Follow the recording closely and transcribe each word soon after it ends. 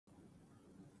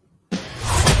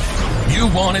You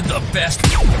wanted the best.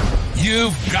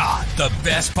 You've got the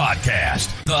best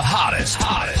podcast, the hottest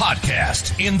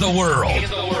podcast in the world.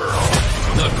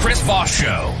 The Chris Voss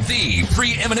Show, the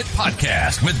preeminent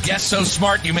podcast with guests so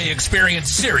smart you may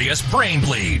experience serious brain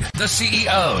bleed. The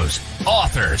CEOs,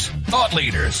 authors, thought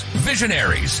leaders,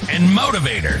 visionaries, and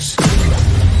motivators.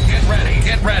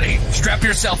 Get ready. Strap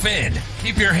yourself in.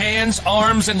 Keep your hands,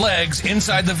 arms, and legs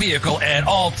inside the vehicle at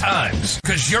all times,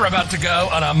 because you're about to go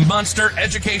on a monster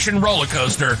education roller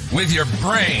coaster with your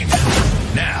brain.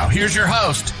 Now, here's your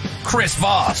host, Chris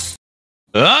Voss.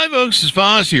 Hi, folks. It's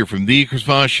Voss here from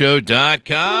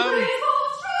theChrisVossShow.com.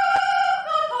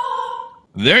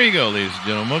 There you go, ladies and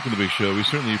gentlemen. Welcome to the big show. We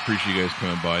certainly appreciate you guys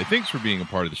coming by. Thanks for being a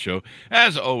part of the show.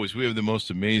 As always, we have the most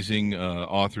amazing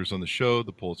authors on the show,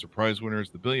 the Pulitzer Prize winners,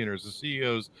 the billionaires, the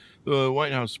CEOs, the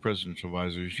White House presidential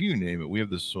advisors, you name it. We have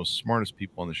the smartest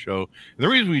people on the show. And the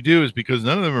reason we do is because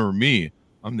none of them are me.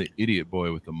 I'm the idiot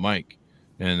boy with the mic.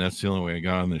 And that's the only way I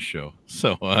got on this show.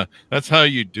 So that's how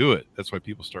you do it. That's why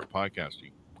people start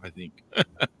podcasting, I think.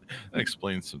 That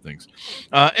explains some things.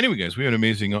 Anyway, guys, we have an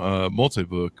amazing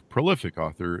multi-book, prolific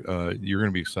author you're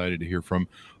going to be excited to hear from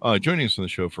joining us on the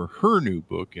show for her new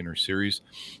book in her series.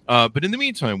 But in the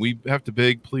meantime, we have to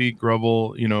beg, plead,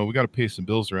 grovel. You know, we got to pay some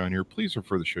bills around here. Please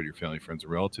refer the show to your family, friends,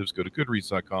 and relatives. Go to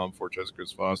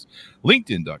goodreads.com/Chris Voss,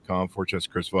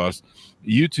 LinkedIn.com/Chris Voss,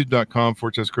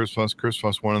 YouTube.com/Chris Voss, Chris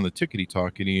Voss 1 on the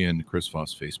Tickety-Talkety, and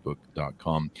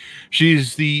ChrisVossFacebook.com.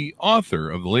 She's the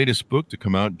author of the latest book to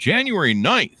come out January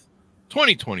 9th.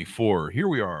 2024. Here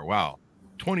we are. Wow.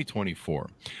 2024.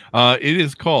 It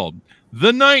is called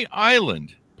The Night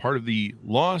Island, part of the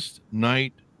Lost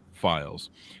Night Files.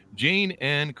 Jayne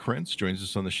Krentz joins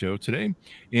us on the show today,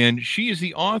 and she is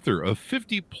the author of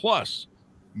 50+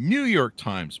 New York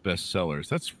Times bestsellers.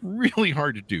 That's really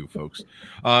hard to do, folks.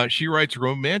 She writes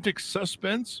romantic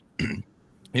suspense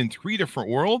in 3 different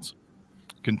worlds: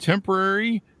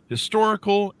 contemporary,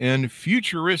 historical, and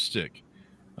futuristic.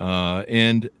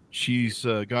 And she's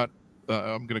got,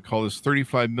 I'm going to call this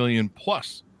 35 million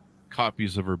plus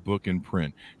copies of her book in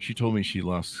print. She told me she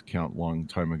lost count a long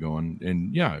time ago.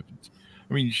 And yeah,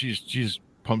 I mean, she just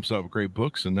pumps out great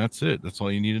books, and that's it. That's all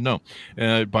you need to know.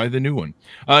 Buy the new one.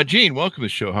 Jayne, welcome to the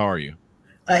show. How are you?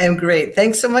 I am great.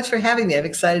 Thanks so much for having me. I'm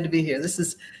excited to be here. This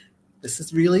is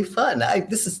really fun.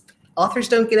 Authors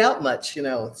don't get out much, you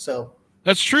know, so.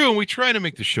 That's true, and we try to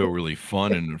make the show really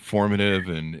fun and informative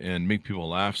and make people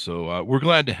laugh, so we're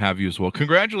glad to have you as well.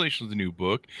 Congratulations on the new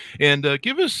book, and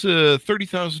give us a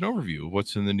 30,000 overview of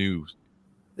what's in the news.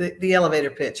 The elevator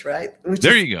pitch, right?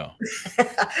 There you go.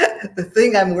 The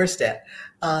thing I'm worst at.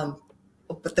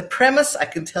 But the premise, I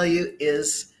can tell you,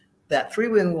 is that 3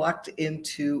 women walked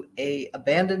into an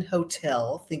abandoned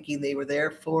hotel thinking they were there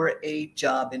for a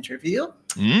job interview.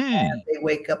 And they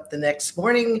wake up the next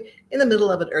morning in the middle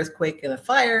of an earthquake and a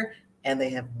fire, and they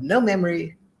have no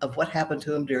memory of what happened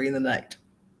to them during the night.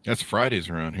 That's Fridays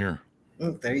around here.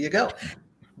 There you go.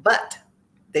 But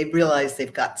they realize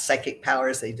they've got psychic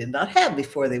powers they did not have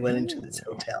before they went into this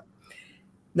hotel.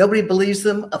 Nobody believes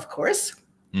them, of course.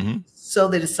 So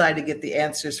they decide to get the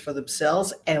answers for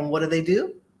themselves. And what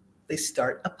do? They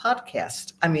start a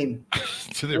podcast. I mean,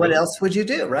 what else would you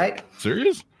do, right?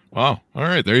 Serious? Wow. All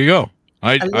right, there you go.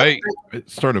 I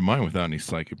started mine without any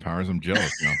psychic powers. I'm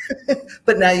jealous now.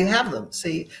 But now you have them.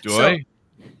 See? I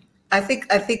think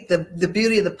the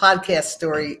beauty of the podcast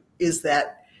story is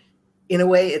that, in a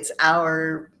way, it's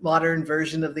our modern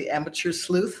version of the amateur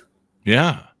sleuth.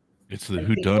 Yeah. It's the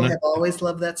whodunit. I've always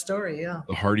loved that story, yeah.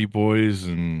 The Hardy Boys,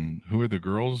 and who are the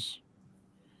girls?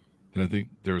 And I think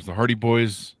there was the Hardy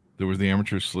Boys. There was the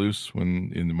amateur sleuths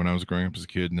when I was growing up as a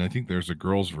kid, and I think there's a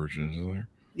girls' version, isn't there?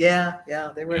 Yeah,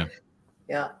 they were.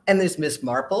 Yeah, and there's Miss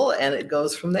Marple, and it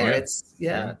goes from there. It's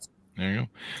there you go.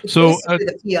 It's so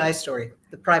the PI story,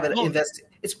 the private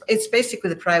It's basically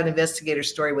the private investigator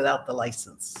story without the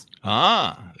license.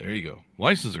 There you go.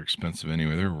 Licenses are expensive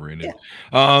anyway. They're rated.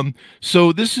 Yeah.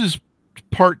 So this is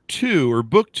part 2 or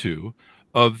book 2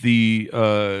 of the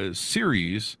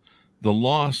series, The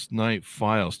Lost Night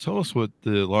Files. Tell us what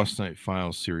the Lost Night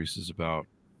Files series is about.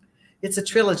 It's a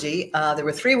trilogy. There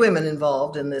were 3 women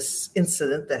involved in this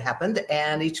incident that happened,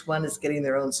 and each one is getting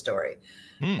their own story.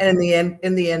 And in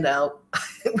the end,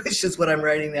 which is what I'm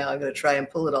writing now, I'm going to try and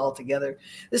pull it all together.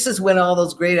 This is when all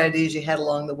those great ideas you had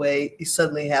along the way, you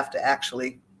suddenly have to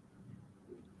actually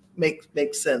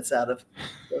make sense out of.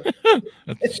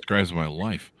 That describes my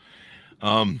life.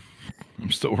 I'm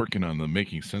still working on the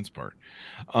making sense part.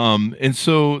 And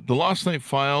so the Lost Night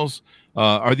Files,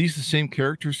 are these the same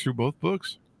characters through both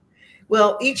books?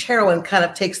 Well, each heroine kind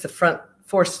of takes the front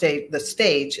the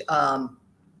stage.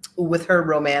 with her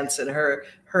romance and her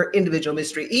individual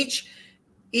mystery.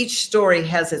 Each story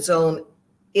has its own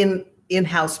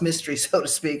in-house mystery, so to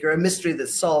speak, or a mystery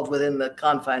that's solved within the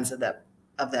confines of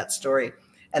that story.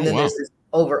 And then there's this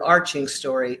overarching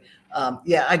story.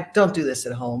 Yeah, I don't do this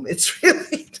at home. It's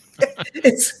really,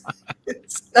 it's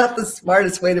not the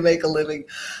smartest way to make a living.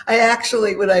 I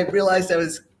actually, when I realized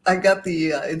I got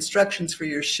the instructions for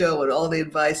your show and all the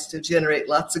advice to generate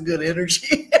lots of good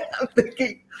energy, I'm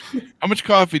thinking, how much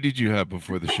coffee did you have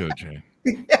before the show, Jayne?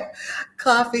 Yeah,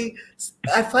 coffee.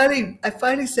 I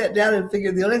finally sat down and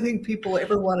figured the only thing people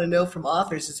ever want to know from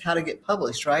authors is how to get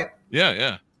published, right? Yeah,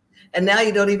 yeah. And now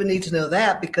you don't even need to know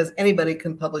that because anybody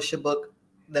can publish a book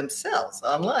themselves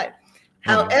online.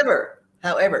 However,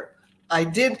 I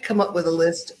did come up with a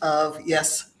list of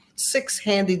 6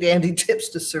 handy dandy tips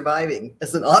to surviving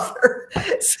as an author.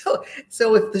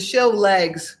 So if the show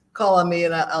lags, call on me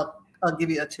and I'll give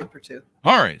you a tip or two.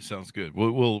 All right, sounds good.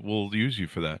 We'll use you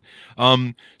for that.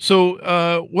 So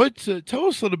tell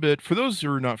us a little bit, for those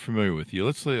who are not familiar with you,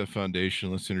 let's lay a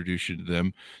foundation. Let's introduce you to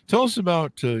them. Tell us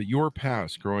about your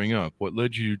past growing up. What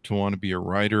led you to want to be a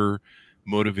writer?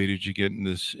 Motivated you get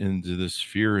into this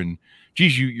sphere? And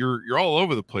geez, you're all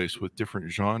over the place with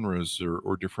different genres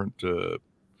or different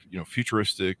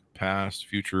futuristic, past,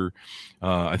 future.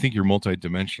 I think you're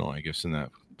multidimensional, I guess, in that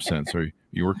sense. Are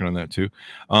you working on that too?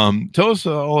 Tell us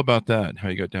all about that, how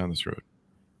you got down this road.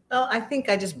 Well, I think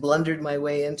I just blundered my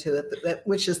way into it,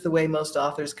 which is the way most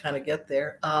authors kind of get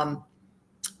there.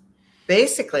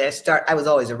 Basically, I was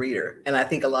always a reader, and I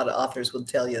think a lot of authors will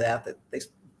tell you that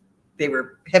they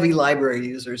were heavy library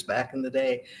users back in the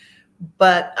day.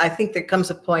 But I think there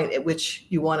comes a point at which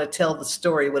you want to tell the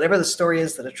story, whatever the story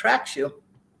is that attracts you.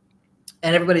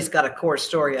 And everybody's got a core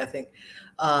story, I think.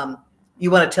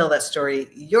 You want to tell that story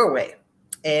your way.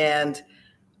 And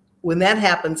when that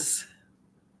happens,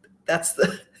 that's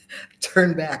the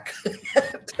turn back.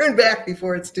 Turn back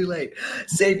before it's too late.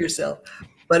 Save yourself.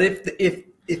 But if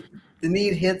the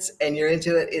need hits and you're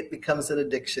into it, it becomes an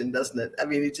addiction, doesn't it? I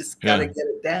mean, you just got to get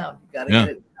it down. You got to get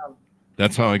it down.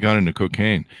 That's how I got into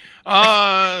cocaine.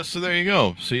 So there you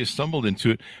go. So you stumbled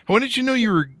into it. When did you know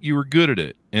you were good at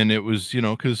it? And it was,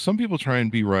 because some people try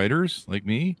and be writers like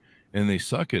me and they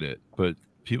suck at it, but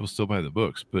people still buy the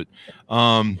books. But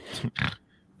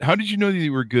how did you know that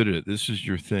you were good at it? This is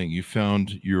your thing. You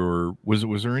found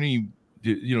was there any,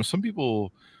 some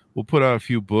people will put out a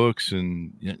few books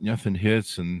and nothing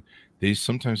hits, and they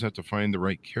sometimes have to find the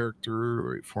right character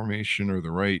or right formation or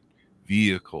the right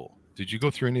vehicle. Did you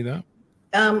go through any of that?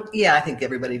 Yeah, I think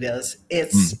everybody does.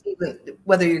 It's even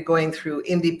whether you're going through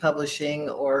indie publishing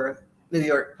or New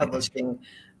York publishing,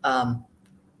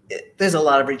 there's a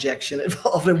lot of rejection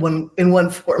involved in one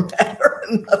format or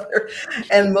another.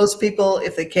 And most people,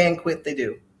 if they can quit, they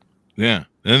do. Yeah.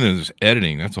 Then there's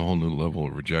editing. That's a whole new level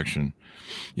of rejection.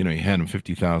 You hand them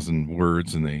 50,000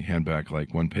 words and they hand back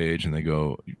like one page and they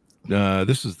go,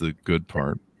 this is the good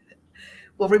part.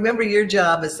 Well, remember, your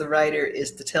job as the writer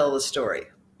is to tell the story.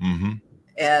 Mm-hmm.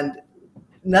 And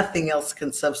nothing else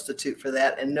can substitute for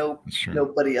that. And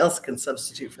nobody else can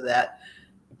substitute for that.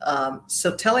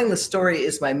 So telling the story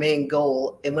is my main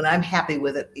goal. And when I'm happy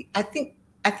with it, I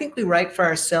think we write for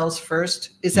ourselves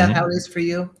first. Is that how it is for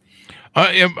you?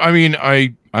 I mean,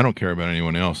 I don't care about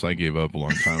anyone else. I gave up a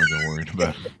long time ago worried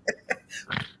about it.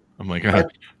 I'm like,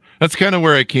 that's kind of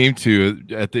where I came to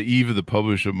at the eve of the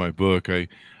publish of my book.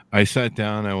 I sat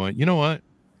down, I went, you know what?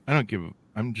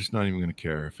 I'm just not even going to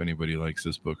care if anybody likes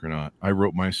this book or not. I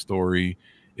wrote my story.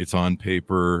 It's on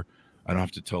paper. I don't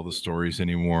have to tell the stories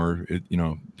anymore.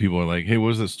 People are like, hey, what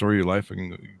was the story of your life? I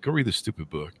can go read this stupid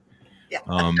book. Yeah.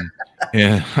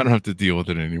 And I don't have to deal with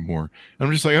it anymore.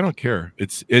 I'm just like, I don't care.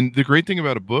 And the great thing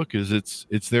about a book is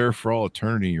it's there for all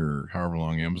eternity, or however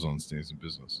long Amazon stays in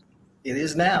business. It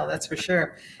is now, that's for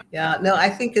sure. Yeah. No, I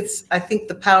think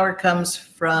the power comes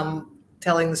from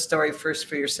telling the story first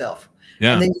for yourself.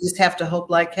 Yeah. And then you just have to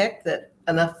hope like heck that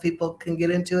enough people can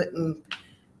get into it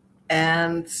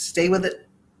and stay with it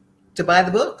to buy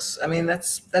the books. I mean,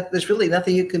 there's really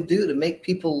nothing you can do to make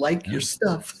people like your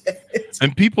stuff.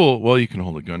 And people, well, you can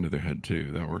hold a gun to their head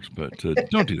too. That works, but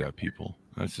don't do that, people.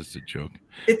 That's just a joke.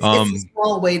 It's a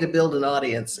small way to build an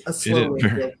audience. A slow way to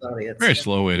build an audience. Very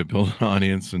slow way to build an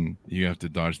audience, and you have to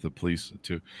dodge the police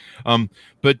too.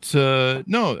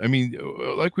 No, I mean,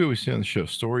 like we always say on the show,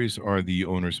 stories are the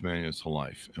owner's manual to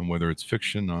life. And whether it's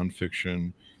fiction,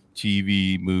 nonfiction,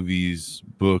 TV, movies,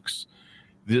 books,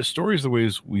 the story is the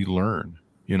ways we learn,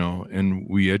 and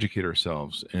we educate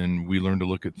ourselves, and we learn to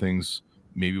look at things.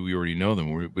 Maybe we already know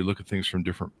them. We look at things from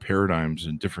different paradigms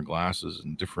and different glasses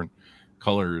and different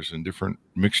colors and different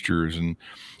mixtures. And,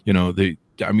 you know,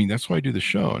 I mean, that's why I do the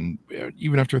show. And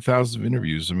even after thousands of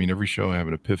interviews, I mean, every show I have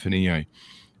an epiphany.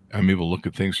 I'm able to look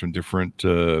at things from different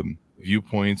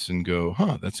viewpoints and go,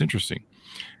 huh, that's interesting.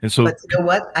 And so, but you know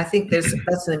what? I think that's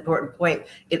an important point.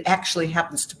 It actually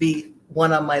happens to be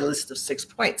one on my list of 6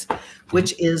 points,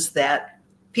 which is that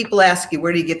people ask you,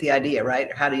 where do you get the idea,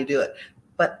 right? Or how do you do it?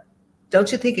 But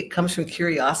don't you think it comes from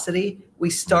curiosity? We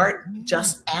start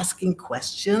just asking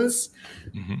questions,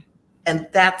 and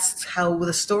that's how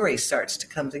the story starts to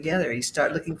come together. You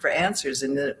start looking for answers,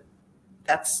 and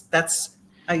that's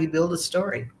how you build a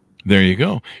story. There you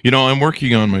go. You know, I'm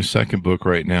working on my second book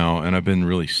right now, and I've been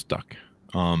really stuck.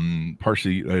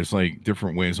 Partially, there's like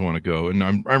different ways I want to go, and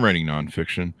I'm writing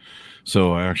nonfiction,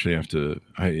 so I actually have to.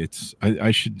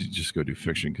 I should just go do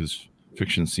fiction, because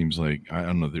fiction seems like, I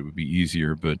don't know that it would be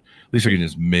easier, but at least I can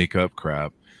just make up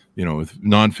crap. You know, with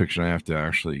nonfiction, I have to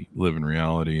actually live in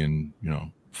reality and, you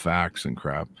know, facts and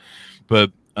crap.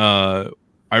 But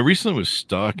I recently was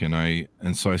stuck,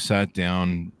 and so I sat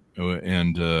down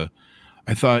and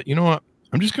I thought, you know what,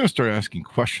 I'm just going to start asking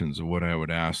questions of what I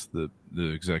would ask the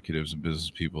executives and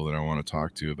business people that I want to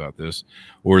talk to about this,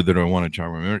 or that I want to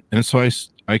jog my memory. And so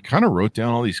I kind of wrote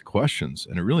down all these questions,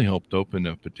 and it really helped open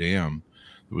up a dam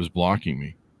that was blocking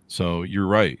me. So you're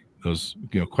right; those,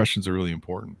 you know, questions are really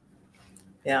important.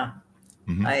 Yeah,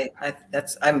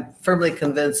 I'm firmly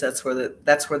convinced that's where the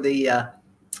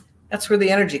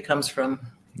energy comes from.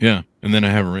 Yeah, and then I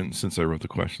haven't written since I wrote the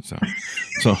questions out.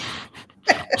 So.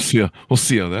 We'll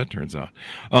see how that turns out.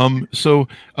 So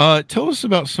tell us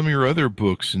about some of your other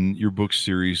books and your book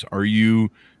series. Are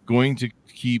you going to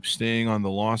keep staying on the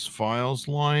Lost Files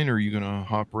line, or are you going to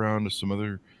hop around to some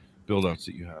other build-outs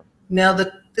that you have? Now,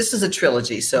 this is a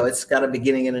trilogy, so it's got a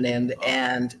beginning and an end,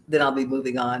 and then I'll be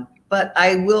moving on. But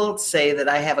I will say that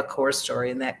I have a core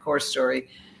story, and that core story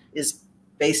is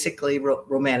basically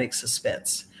romantic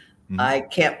suspense. I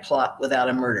can't plot without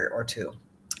a murder or two.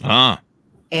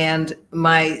 And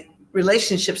my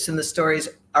relationships in the stories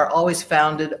are always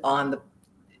founded on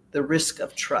the risk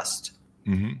of trust.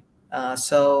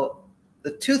 So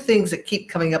the two things that keep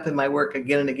coming up in my work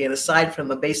again and again, aside from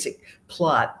the basic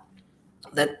plot,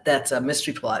 that's a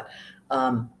mystery plot,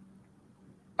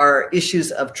 are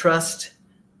issues of trust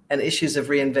and issues of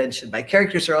reinvention. My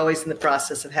characters are always in the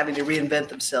process of having to reinvent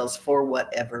themselves for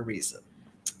whatever reason.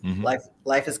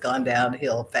 Life has gone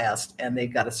downhill fast, and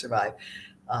they've got to survive.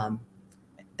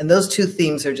 And those two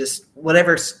themes are just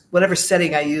whatever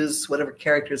setting I use, whatever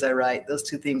characters I write, those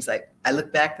two themes, I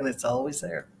look back and it's always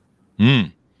there.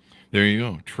 There you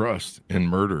go. Trust and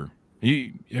murder.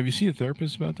 Have you seen a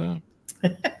therapist about that?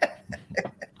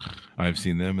 I've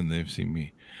seen them, and they've seen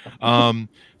me.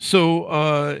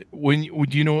 So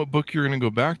do you know what book you're going to go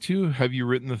back to? Have you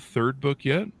written the third book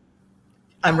yet?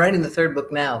 I'm writing the third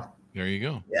book now. There you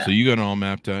go. Yeah. So you got it all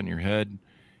mapped out in your head.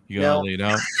 You got it all laid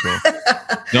out. So.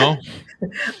 No,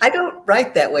 I don't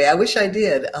write that way. I wish I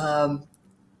did.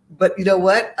 But you know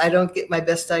what? I don't get my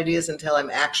best ideas until I'm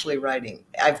actually writing.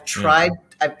 I've tried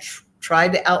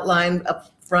to outline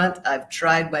up front. I've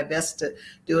tried my best to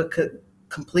do a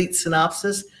complete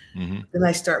synopsis. Then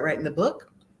I start writing the book.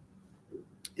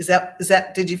 Is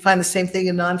that, did you find the same thing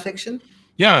in nonfiction?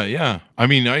 Yeah. I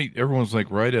mean, everyone's like,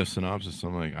 write a synopsis.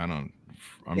 I'm like, I'm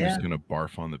just going to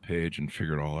barf on the page and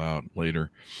figure it all out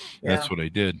later. That's what I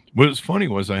did. What was funny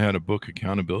was I had a book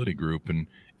accountability group, and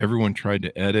everyone tried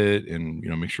to edit and, you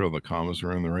know, make sure all the commas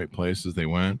were in the right place as they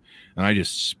went. And I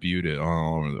just spewed it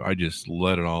all over. I just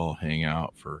let it all hang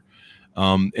out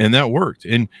and that worked.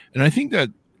 And I think that,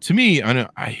 to me,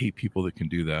 I hate people that can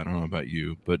do that. I don't know about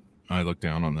you, but I look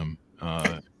down on them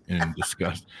in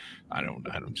disgust.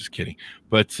 I'm just kidding.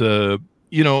 But,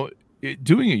 you know,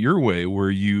 doing it your way, where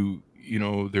you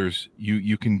know, there's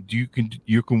you can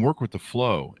work with the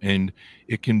flow, and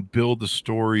it can build the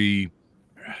story.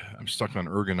 I'm stuck on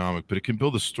ergonomic, but it can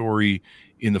build a story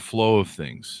in the flow of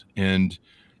things, and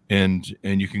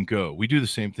you can go. We do the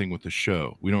same thing with the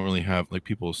show. We don't really have, like,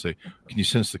 people will say, can you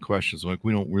sense the questions? Like,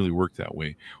 we don't really work that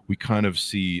way. We kind of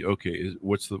see, okay,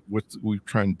 we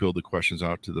try and build the questions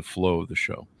out to the flow of the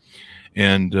show.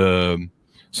 And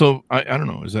so I don't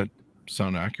know, does that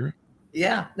sound accurate?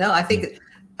 Yeah, no, I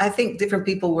think different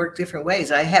people work different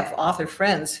ways. I have author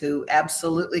friends who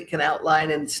absolutely can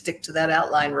outline and stick to that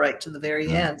outline right to the very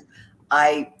end.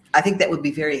 I think that would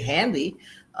be very handy,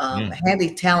 a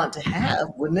handy talent to have,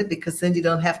 wouldn't it? Because then you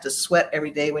don't have to sweat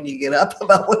every day when you get up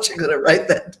about what you're going to write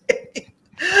that day.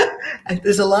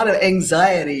 There's a lot of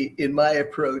anxiety in my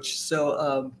approach.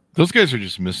 So those guys are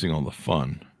just missing all the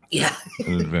fun. Yeah.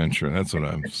 An adventure. That's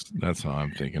how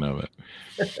I'm thinking of it.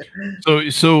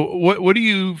 So what do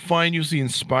you find usually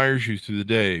inspires you through the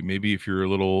day? Maybe if you're a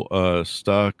little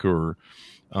stuck, or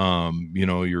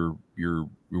you're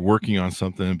working on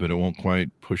something but it won't quite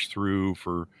push through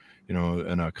for, in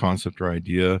a concept or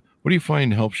idea. What do you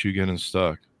find helps you get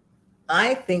unstuck?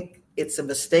 I think it's a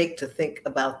mistake to think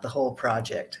about the whole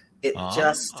project.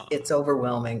 It's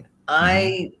overwhelming.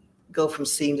 I go from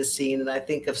scene to scene, and I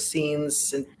think of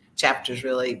scenes and chapters,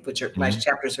 really, which are my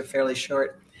chapters are fairly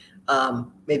short.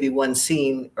 Maybe one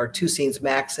scene or two scenes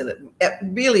max, and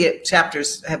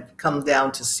chapters have come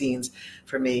down to scenes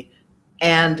for me.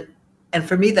 And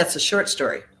for me, that's a short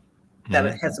story that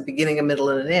it has a beginning, a middle,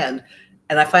 and an end.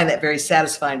 And I find that very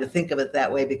satisfying to think of it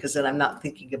that way, because then I'm not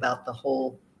thinking about the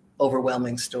whole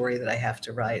overwhelming story that I have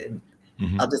to write. And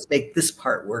I'll just make this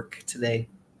part work today.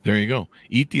 There you go.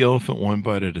 Eat the elephant one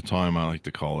bite at a time, I like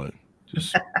to call it.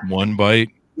 Just one bite,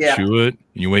 chew it,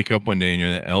 and you wake up one day and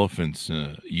you're the elephants.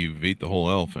 You've ate the whole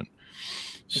elephant.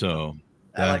 So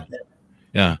I like that.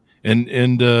 Yeah.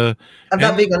 And I'm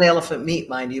not big on elephant meat,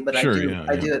 mind you, but sure,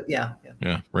 I do it. Yeah.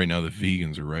 Right now the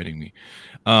vegans are writing me.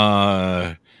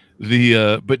 But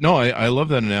no, I love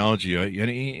that analogy.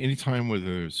 Anytime,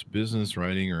 whether it's business,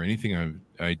 writing, or anything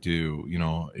I do,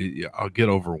 I'll get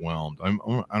overwhelmed. I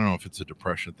don't know if it's a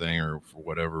depression thing or for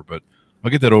whatever, but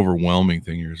I'll get that overwhelming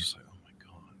thing. You're just like, oh my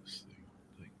God, this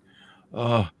thing.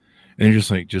 And you're just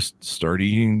like, just start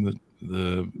eating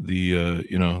the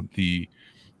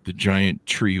giant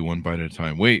tree one bite at a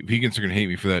time. Wait, vegans are going to hate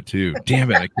me for that too. Damn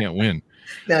it, I can't win.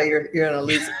 No, you're gonna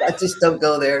lose. I just don't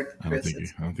go there, Chris. I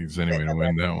don't think there's any way to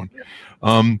win that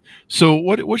one. So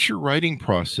what's your writing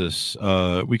process?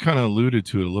 We kind of alluded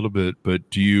to it a little bit, but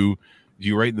do you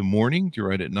write in the morning? Do you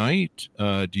write at night?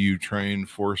 Do you try and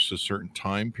force a certain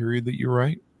time period that you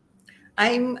write?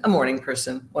 I'm a morning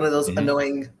person, one of those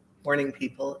annoying morning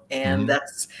people, and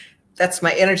that's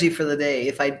my energy for the day.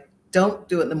 If I don't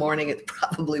do it in the morning, it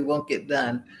probably won't get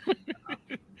done.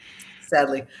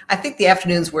 Sadly, I think the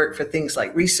afternoons work for things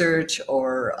like research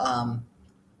or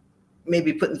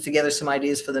maybe putting together some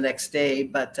ideas for the next day.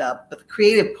 But the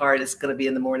creative part is going to be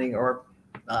in the morning or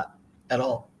not at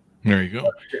all. There you go.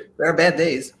 There are bad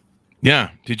days.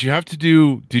 Yeah. Did you have to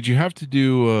do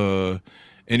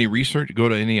any research? Go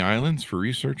to any islands for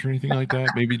research or anything like that?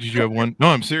 Maybe did you have one? No,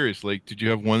 I'm serious. Like, did you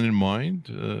have one in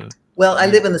mind? Well, I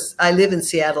live in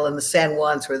Seattle, and the San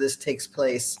Juans where this takes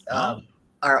place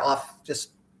are off just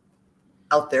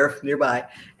out there nearby,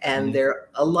 and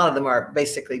a lot of them are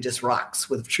basically just rocks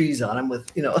with trees on them with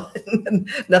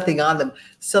nothing on them.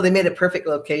 So they made a perfect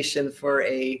location for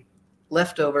a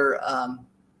leftover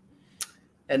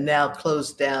and now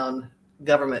closed down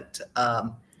government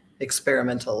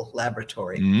experimental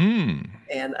laboratory.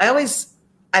 And I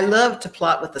love to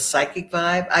plot with the psychic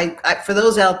vibe. For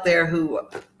those out there who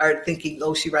are thinking,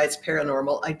 oh, she writes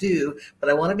paranormal, I do, but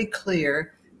I want to be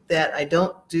clear that I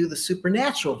don't do the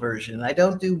supernatural version. I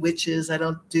don't do witches. I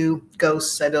don't do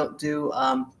ghosts. I don't do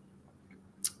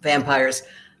vampires,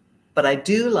 but I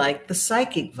do like the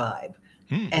psychic vibe.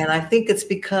 And I think it's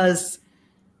because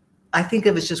I think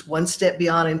of it as just one step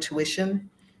beyond intuition.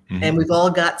 And we've all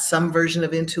got some version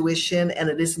of intuition, and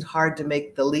it isn't hard to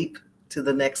make the leap to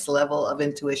the next level of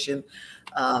intuition.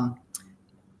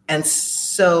 And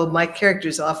so my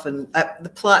characters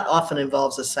the plot often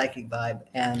involves a psychic vibe.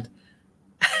 And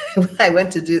when I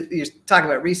went to you're talking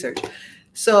about research.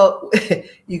 So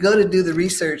you go to do the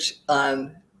research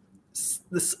on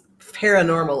this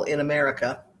paranormal in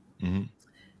America,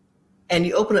 and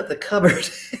you open up the cupboard,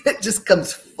 it just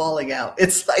comes falling out.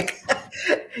 It's like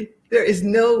there is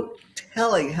no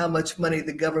telling how much money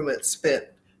the government spent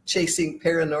chasing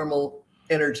paranormal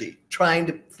energy, trying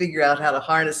to figure out how to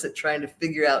harness it, trying to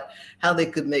figure out how they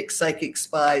could make psychic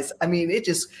spies. I mean, it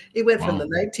went from the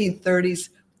 1930s.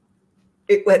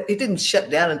 It didn't shut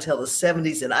down until the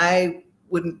 70s, and I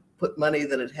wouldn't put money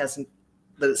that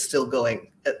it's still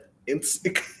going in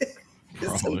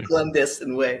some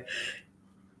clandestine way.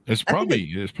 There's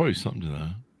probably something to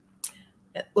that.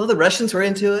 Well, the Russians were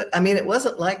into it. I mean, it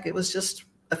wasn't like it was just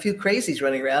a few crazies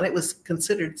running around. It was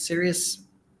considered a serious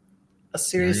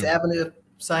avenue of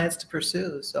science to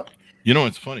pursue. So,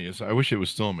 it's funny is I wish it was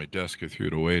still on my desk. I threw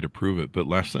it away to prove it. But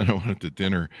last night I went to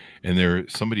dinner, and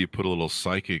somebody put a little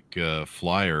psychic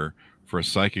flyer for a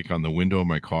psychic on the window of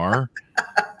my car,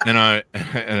 and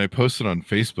I posted on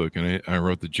Facebook, and I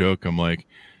wrote the joke. I'm like,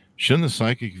 shouldn't the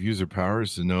psychic use their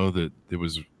powers to know that it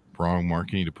was wrong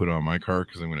marketing to put it on my car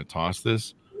because I'm going to toss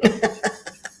this?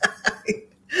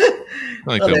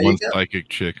 Like that one psychic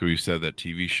chick who used to have that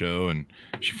TV show and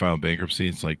she filed bankruptcy.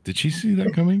 It's like, did she see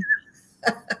that coming?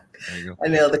 There you go. I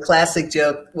know the classic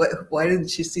joke. Why didn't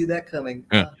she see that coming?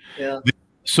 Yeah. Yeah.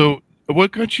 So,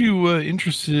 what got you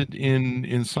interested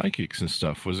in psychics and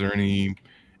stuff? Was there anything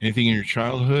in your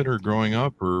childhood or growing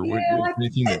up, or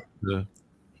anything that?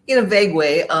 In a vague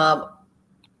way,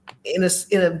 in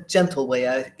a gentle way,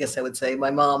 I guess I would say.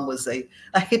 My mom was a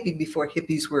hippie before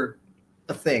hippies were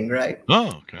a thing, right?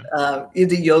 Oh, okay.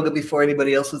 Into yoga before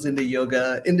anybody else was into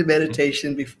yoga, into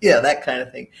meditation, that kind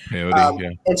of thing.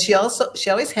 And she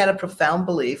always had a profound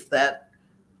belief that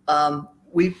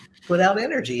we put out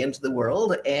energy into the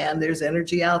world, and there's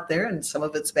energy out there, and some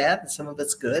of it's bad and some of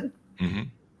it's good. Mm-hmm.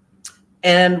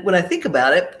 And when I think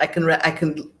about it,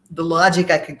 the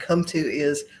logic I can come to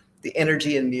is the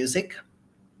energy in music,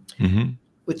 mm-hmm.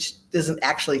 which doesn't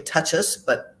actually touch us,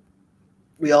 but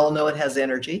we all know it has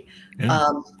energy. Yeah.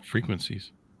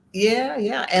 Frequencies.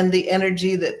 Yeah. And the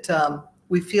energy that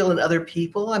we feel in other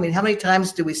people. I mean, how many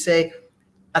times do we say,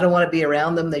 I don't want to be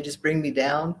around them, they just bring me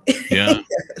down? Yeah.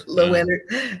 Low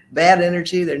energy, bad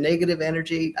energy, they're negative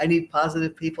energy. I need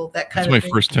positive people, that kind of thing.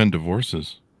 That's my first 10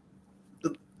 divorces.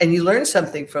 And you learned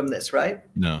something from this, right?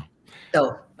 No.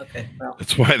 Oh, okay. Well.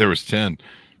 That's why there was 10.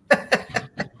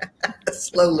 A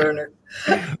slow learner.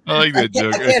 I like that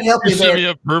joke. I can't help you there. Set me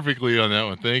up perfectly on that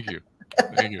one. Thank you.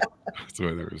 Thank you. That's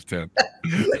why there was 10.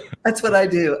 That's what I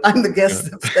do. I'm the guest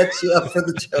that sets you up for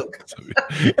the joke.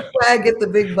 That's why I get the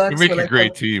big bucks. We make a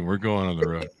great team. We're going on the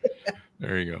road.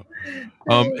 There you go.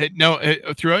 Now,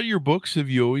 throughout your books, have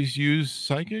you always used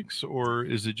psychics, or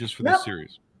is it just for the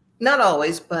series? Not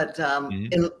always, but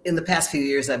in the past few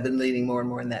years, I've been leaning more and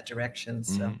more in that direction.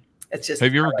 So it's just.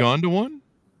 Have you ever gone to one?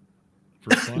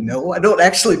 For fun? No, I don't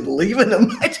actually believe in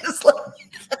them. I just like.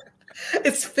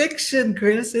 It's fiction,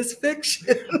 Chris. It's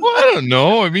fiction. Well, I don't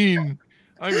know. I mean,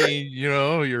 you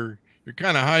know, you're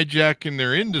kind of hijacking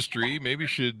their industry. Maybe you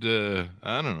should.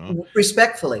 I don't know.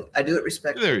 Respectfully, I do it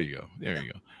respectfully. There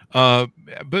you go.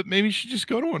 But maybe you should just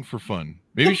go to one for fun.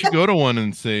 Maybe you should go to one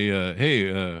and say,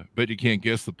 "Hey, bet you can't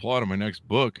guess the plot of my next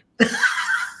book."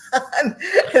 And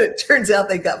it turns out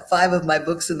they got 5 of my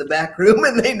books in the back room,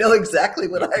 and they know exactly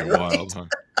what I write. Wild, huh?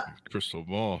 Crystal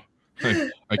ball.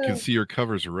 I can see your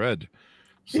covers red.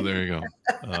 So there you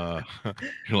go.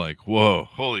 You're like, whoa,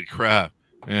 holy crap,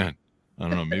 man. I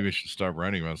don't know. Maybe I should start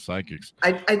writing about psychics.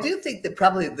 I do think that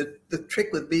probably the trick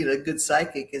with being a good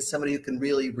psychic is somebody who can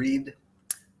really read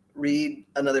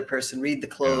another person, read the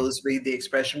clothes, read the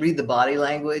expression, read the body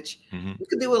language. You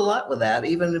can do a lot with that,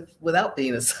 even without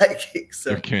being a psychic.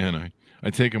 So I can. I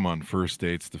take them on first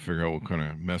dates to figure out what kind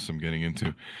of mess I'm getting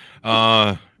into.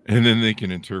 And then they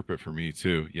can interpret for me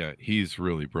too. Yeah, he's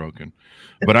really broken.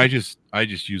 But I just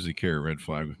usually carry a red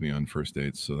flag with me on first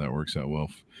dates, so that works out well.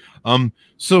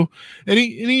 So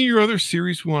any of your other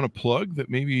series we want to plug that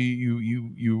maybe you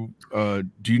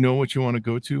do you know what you want to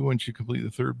go to once you complete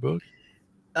the 3rd book?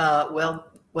 Well,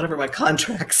 whatever my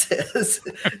contract says.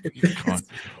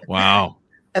 Wow.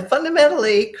 And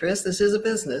fundamentally, Chris, this is a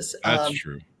business. That's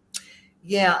true.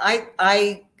 Yeah,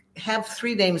 I have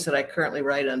 3 names that I currently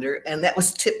write under, and that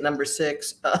was tip number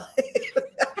 6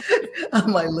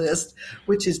 on my list,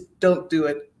 which is don't do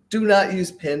it. Do not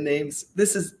use pen names.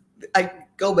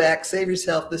 Go back, save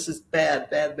yourself. This is bad,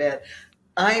 bad, bad.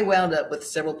 I wound up with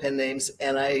several pen names,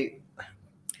 and I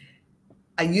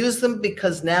use them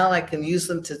because now I can use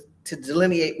them to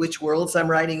delineate which worlds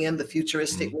I'm writing in, the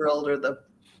futuristic world or the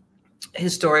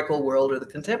historical world or the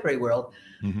contemporary world.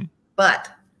 But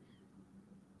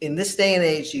in this day and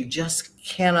age, you just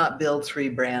cannot build 3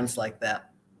 brands like that.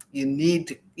 You need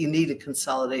to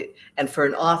consolidate. And for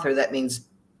an author, that means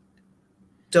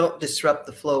don't disrupt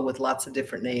the flow with lots of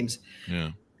different names. Yeah.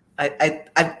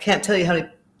 I can't tell you how many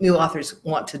new authors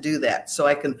want to do that.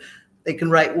 So they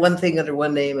can write one thing under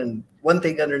one name and one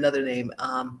thing under another name.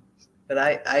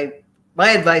 But my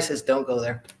advice is don't go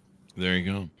there. There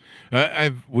you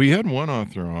go. We had one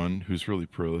author on who's really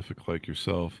prolific like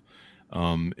yourself.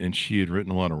 And she had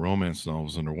written a lot of romance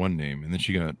novels under one name, and then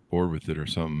she got bored with it or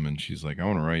something. And she's like, I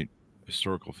want to write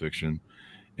historical fiction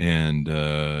and,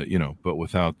 but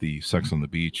without the sex on the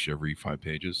beach every 5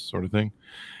 pages sort of thing.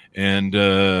 And,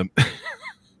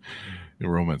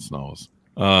 romance novels.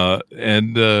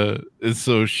 And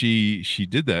so she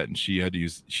did that, and she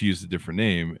used a different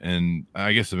name. And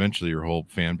I guess eventually her whole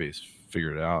fan base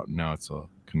figured it out. And now it's a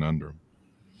conundrum.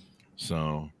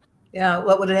 So. Yeah,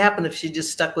 what would have happened if she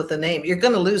just stuck with the name? You're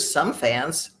going to lose some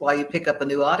fans while you pick up a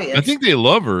new audience. I think they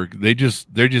love her. They just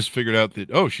figured out that,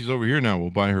 oh, she's over here now. We'll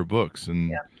buy her books,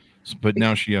 but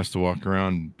now she has to walk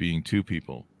around being 2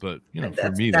 people. But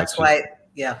for me, that's why.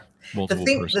 Yeah,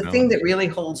 the thing that really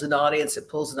holds an audience, it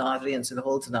pulls an audience, and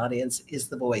holds an audience is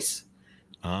the voice.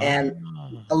 And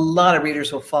a lot of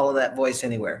readers will follow that voice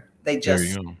anywhere. They There you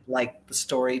just go. like the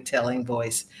storytelling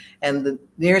voice. And the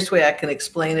nearest way I can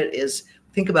explain it is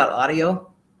think about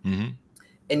audio. Mm-hmm.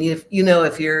 And if you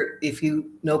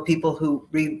know people who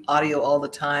read audio all the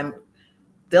time,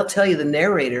 they'll tell you the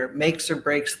narrator makes or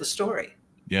breaks the story.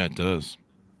 Yeah, it does.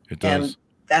 It And does.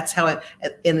 that's how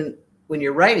when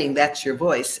you're writing, that's your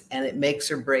voice, and it makes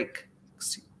or breaks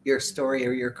your story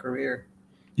or your career.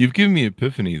 You've given me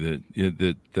epiphany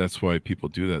that's why people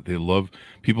do that.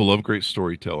 People love great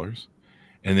storytellers,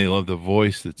 and they love the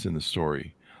voice that's in the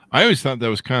story. I always thought that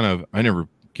was I never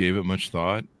gave it much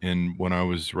thought. And when I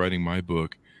was writing my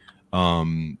book,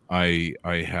 I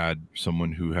had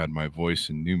someone who had my voice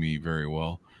and knew me very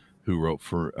well, who wrote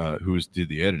for did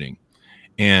the editing.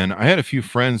 And I had a few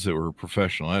friends that were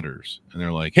professional editors, and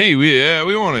they're like, "Hey, we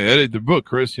want to edit the book,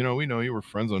 Chris. You know, we know you were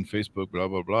friends on Facebook, blah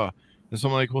blah blah." And so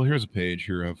I'm like, "Well, here's a page.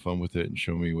 Here, have fun with it, and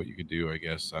show me what you could do." I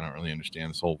guess I don't really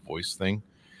understand this whole voice thing.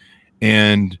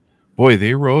 And boy,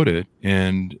 they wrote it,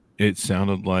 and it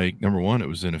sounded like, number one, it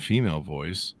was in a female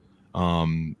voice.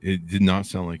 It did not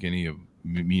sound like any of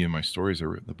me and my stories I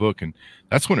wrote in the book, and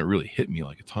that's when it really hit me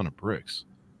like a ton of bricks.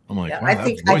 I'm like, Yeah, wow,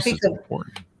 that voice is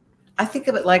important. I think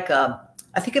of it like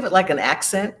an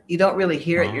accent. You don't really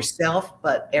hear it yourself,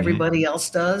 but everybody else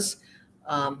does.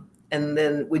 And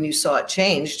then when you saw it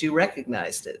changed, you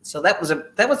recognized it. So that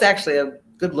was actually a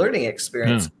good learning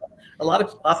experience. Yeah. A lot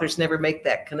of authors never make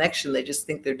that connection. They just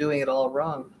think they're doing it all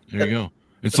wrong. There you go.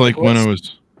 It's like when I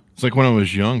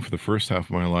was young for the first half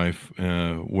of my life,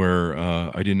 where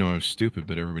I didn't know I was stupid,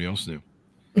 but everybody else knew.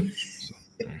 So,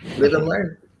 live and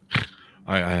learn.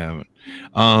 I haven't.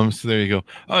 So there you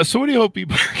go. So what do you hope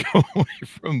people come away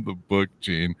from the book,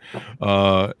 Jayne?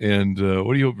 And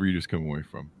what do you hope readers come away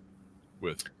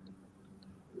with?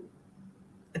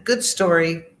 A good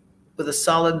story with a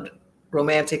solid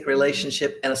romantic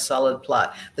relationship and a solid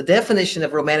plot. The definition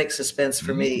of romantic suspense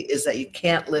for me is that you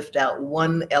can't lift out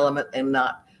one element and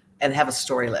have a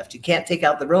story left. You can't take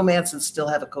out the romance and still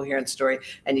have a coherent story,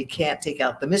 and you can't take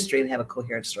out the mystery and have a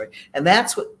coherent story. And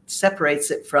that's what separates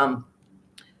it from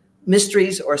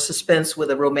mysteries or suspense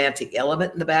with a romantic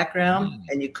element in the background.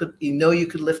 And you could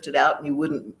lift it out, and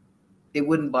it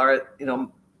wouldn't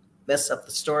mess up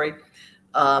the story.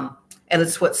 And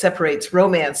it's what separates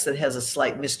romance that has a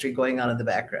slight mystery going on in the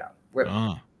background, where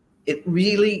it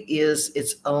really is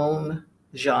its own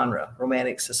genre,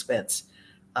 romantic suspense.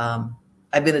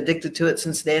 I've been addicted to it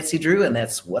since Nancy Drew, and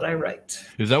that's what I write.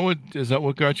 Is that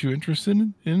what got you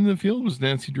interested in the field? Was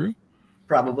Nancy Drew?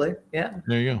 Probably, yeah.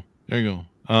 There you go. There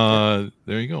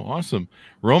you go. Awesome.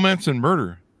 Romance and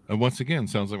murder. Once again,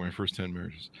 sounds like my first 10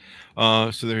 marriages.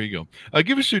 So there you go.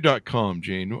 Give us your .com,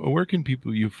 Jayne. Where can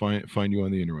people find you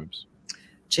on the interwebs?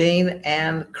 Jayne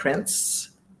and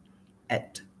Krentz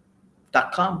at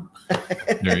 .com.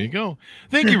 There you go.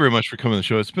 Thank you very much for coming on the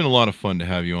show. It's been a lot of fun to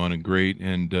have you on, and great.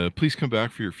 And please come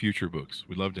back for your future books.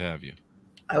 We'd love to have you.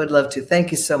 I would love to.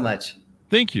 Thank you so much.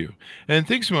 Thank you. And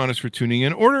thanks, Monis, for tuning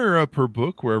in. Order per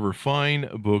book wherever fine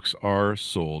books are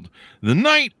sold. The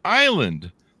Night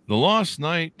Island, The Lost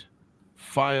Night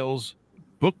Files,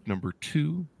 book number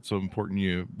 2. It's so important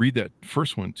you read that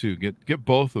first one, too. Get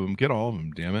both of them. Get all of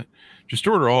them, damn it. Just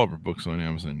order all of our books on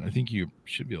Amazon. I think you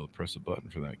should be able to press a button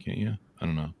for that, can't you? I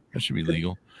don't know. That should be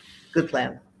legal. Good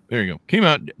plan. There you go. Came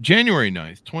out January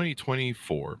 9th,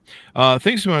 2024.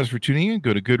 Thanks so much for tuning in.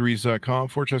 Go to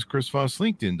goodreads.com/Chris Voss,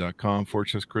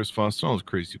 LinkedIn.com/Chris Voss, all those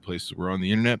crazy places we're on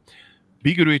the internet.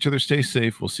 Be good to each other. Stay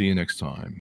safe. We'll see you next time.